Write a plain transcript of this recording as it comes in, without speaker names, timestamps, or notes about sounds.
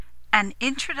An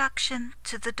Introduction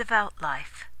to the Devout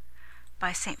Life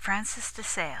by St. Francis de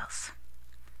Sales.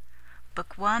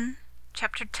 Book 1,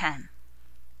 Chapter 10.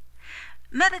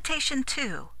 Meditation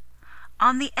 2.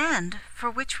 On the end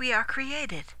for which we are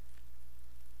created.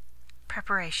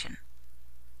 Preparation.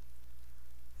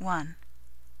 1.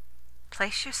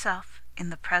 Place yourself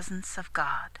in the presence of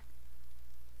God.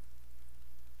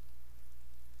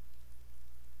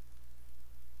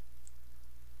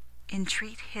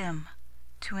 Entreat Him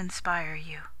to inspire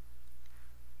you.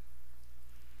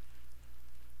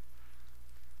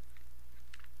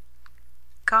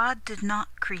 God did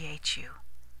not create you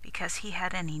because He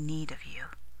had any need of you,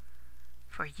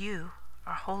 for you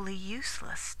are wholly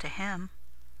useless to Him,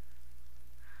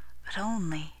 but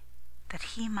only that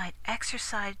He might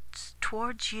exercise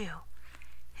towards you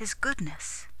His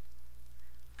goodness,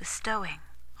 bestowing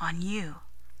on you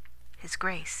His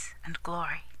grace and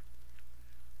glory,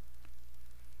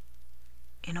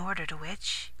 in order to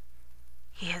which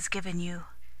He has given you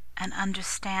an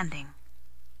understanding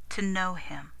to know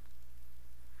Him,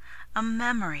 a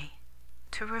memory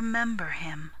to remember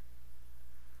Him,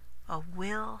 a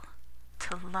will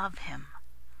to love Him,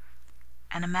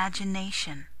 an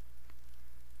imagination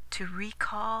to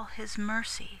recall His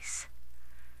mercies,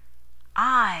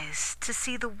 eyes to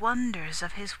see the wonders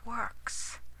of His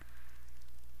works,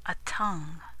 a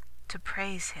tongue to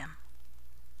praise Him,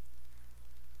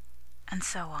 and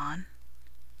so on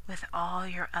with all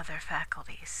your other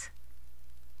faculties.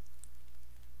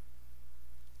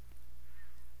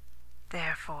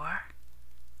 Therefore,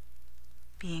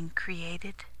 being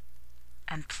created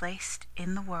and placed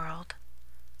in the world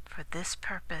for this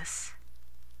purpose,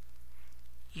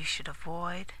 you should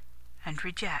avoid and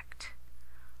reject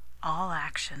all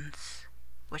actions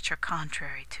which are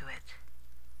contrary to it,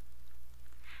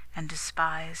 and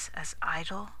despise as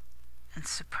idle and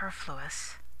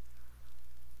superfluous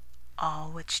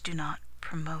all which do not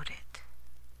promote it.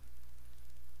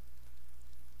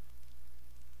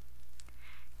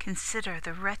 Consider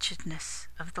the wretchedness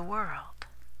of the world,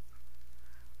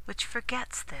 which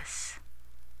forgets this,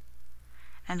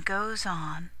 and goes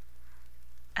on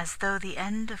as though the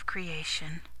end of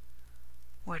creation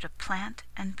were to plant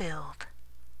and build,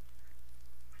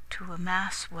 to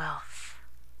amass wealth,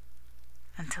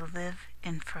 and to live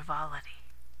in frivolity.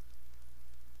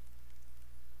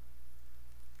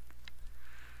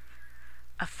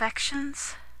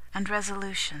 Affections and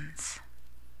resolutions.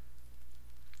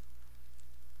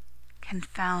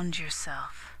 Confound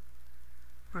yourself,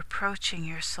 reproaching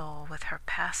your soul with her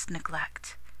past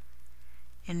neglect,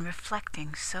 in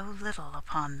reflecting so little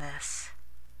upon this.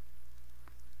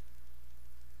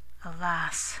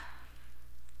 Alas,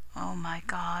 O my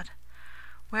God,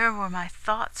 where were my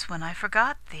thoughts when I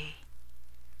forgot Thee?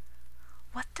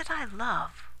 What did I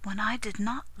love when I did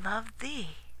not love Thee?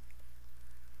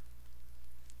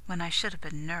 When I should have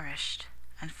been nourished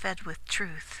and fed with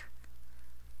truth,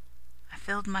 I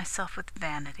filled myself with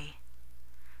vanity,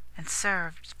 and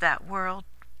served that world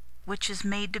which is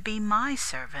made to be my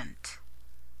servant.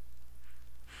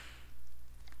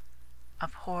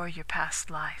 Abhor your past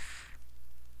life.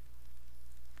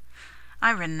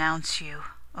 I renounce you,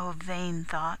 O vain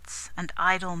thoughts and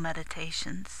idle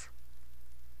meditations.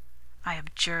 I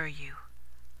abjure you,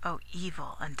 O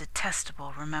evil and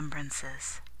detestable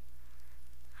remembrances.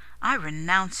 I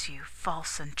renounce you,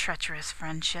 false and treacherous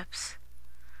friendships,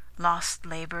 lost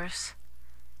labors,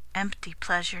 empty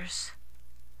pleasures,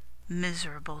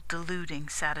 miserable, deluding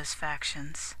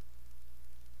satisfactions.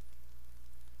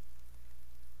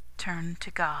 Turn to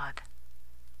God.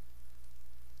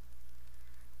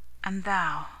 And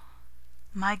Thou,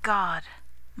 my God,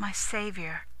 my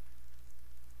Saviour,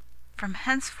 from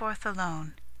henceforth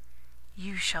alone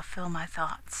you shall fill my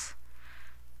thoughts.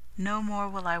 No more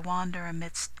will I wander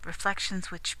amidst reflections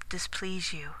which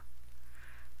displease you.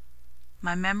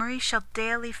 My memory shall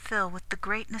daily fill with the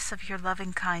greatness of your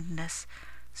loving kindness,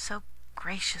 so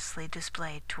graciously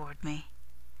displayed toward me.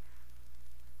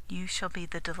 You shall be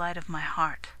the delight of my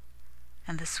heart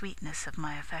and the sweetness of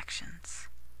my affections.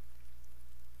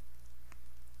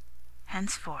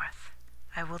 Henceforth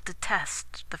I will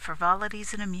detest the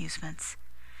frivolities and amusements,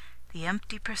 the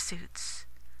empty pursuits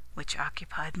which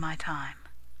occupied my time.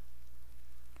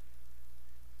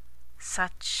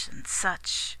 Such and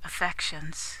such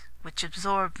affections which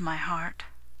absorbed my heart,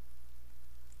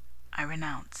 I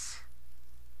renounce.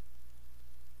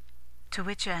 To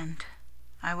which end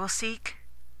I will seek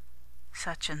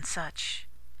such and such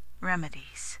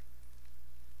remedies.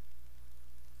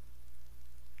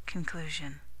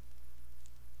 Conclusion.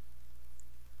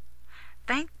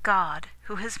 Thank God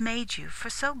who has made you for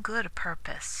so good a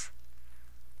purpose.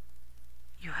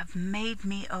 you have made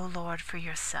me, O Lord, for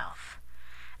yourself,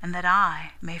 and that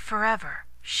I may forever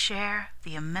share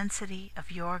the immensity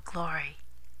of your glory.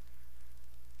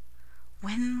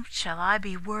 When shall I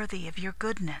be worthy of your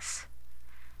goodness,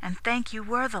 and thank you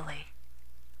worthily?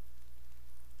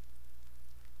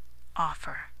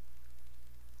 Offer.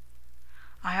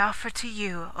 I offer to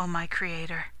you, O my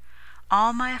Creator,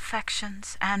 all my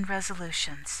affections and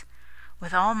resolutions,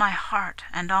 with all my heart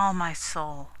and all my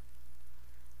soul.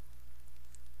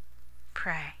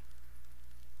 Pray.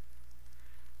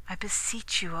 I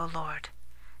beseech you, O Lord,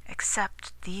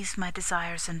 accept these my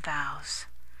desires and vows,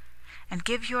 and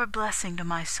give your blessing to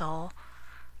my soul,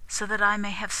 so that I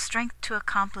may have strength to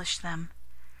accomplish them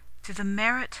through the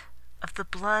merit of the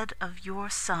blood of your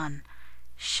Son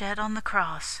shed on the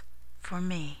cross for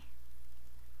me.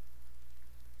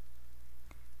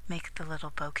 Make the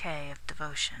little bouquet of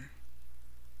devotion.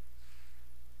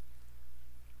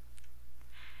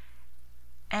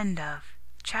 End of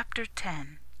Chapter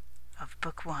 10 of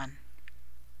Book 1.